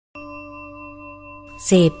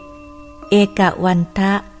10. เอกวันท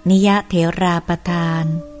นิยเถราประทาน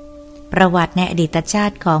ประวัติในอดีตชา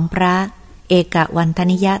ติของพระเอกวันท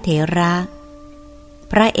นิยเถระ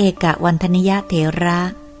พระเอกวันทนิยเถระ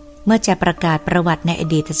เมื่อจะประกาศประวัติในอ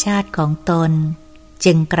ดีตชาติของตน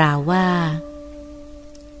จึงกล่าวว่า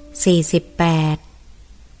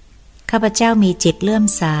 48. ข้าพเจ้ามีจิตเลื่อม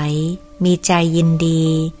ใสมีใจยินดี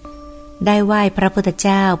ได้ไหว้พระพุทธเ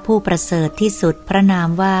จ้าผู้ประเสริฐที่สุดพระนาม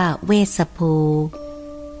ว่าเวสสภู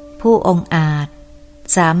ผู้องอาจ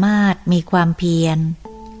สามารถมีความเพียร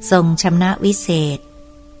ทรงชำนะวิเศษ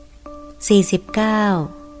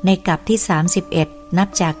 49. ในกลับที่31นับ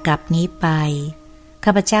จากกลับนี้ไปข้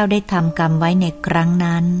าพเจ้าได้ทำกรรมไว้ในครั้ง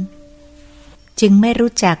นั้นจึงไม่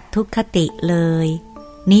รู้จักทุกขติเลย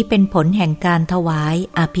นี้เป็นผลแห่งการถวาย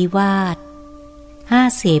อภิวาท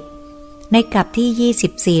 50. ในกลับที่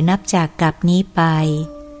24นับจากกลับนี้ไป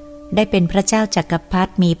ได้เป็นพระเจ้าจักรพรร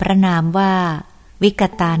ดิมีพระนามว่าวิก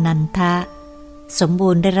ตานันทะสมบู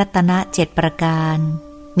รณ์ด้วยรัตนะ7ประการ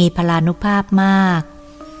มีพลานุภาพมาก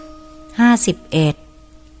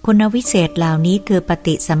 51. คุณวิเศษเหล่านี้คือป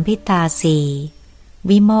ฏิสัมภิทา4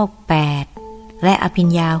วิโมกข์8และอภิญ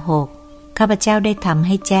ญา6ข้าพเจ้าได้ทำใ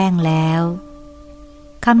ห้แจ้งแล้ว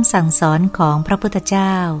คำสั่งสอนของพระพุทธเจ้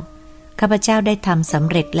าข้าพเจ้าได้ทำสำ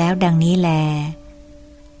เร็จแล้วดังนี้แล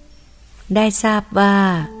ได้ทราบว่า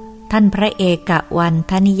ท่านพระเอกวัน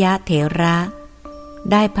ทนิยเถระ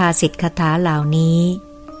ได้ภาสิทธิคาถาเหล่านี้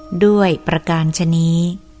ด้วยประการฉนี้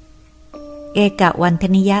เอกวันท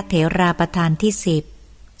นิยเถราประธานที่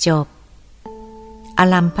10จบอ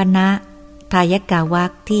ลัมพนะทายกาวรร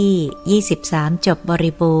คที่23จบบ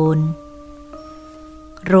ริบูรณ์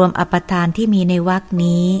รวมอปทานที่มีในวรรค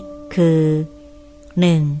นี้คือ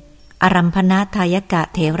 1. อรัมพนะทายกะ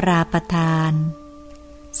เถราประธาน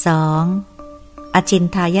 2. อจิน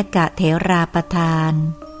ทายกะเถราประธาน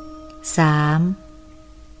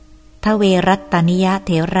 3. ทเวรัตตนิยเ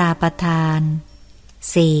ถราประธาน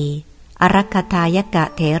 4. อรัคคทายกะ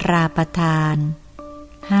เถราประธาน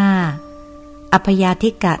 5. อัพยาธิ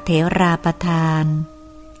กะเถราประธาน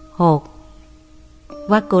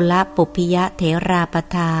 6. วกุลปุพพิยเถราประ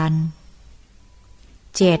ธาน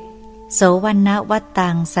 7. โสวรรณวัตตั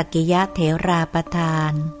งสกิยเถราประธา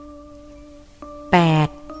น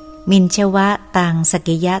 8. มิญชวะตังส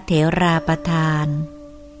กิยเถราประธาน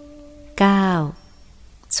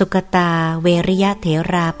 9. สุกตาเวริยเถ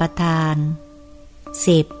ราประธาน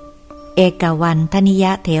 10. เอกวันทนิย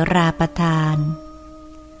เถราประธาน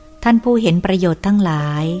ท่านผู้เห็นประโยชน์ทั้งหลา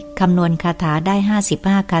ยคำนวณคาถาได้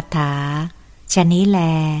55คาถาชะนี้แล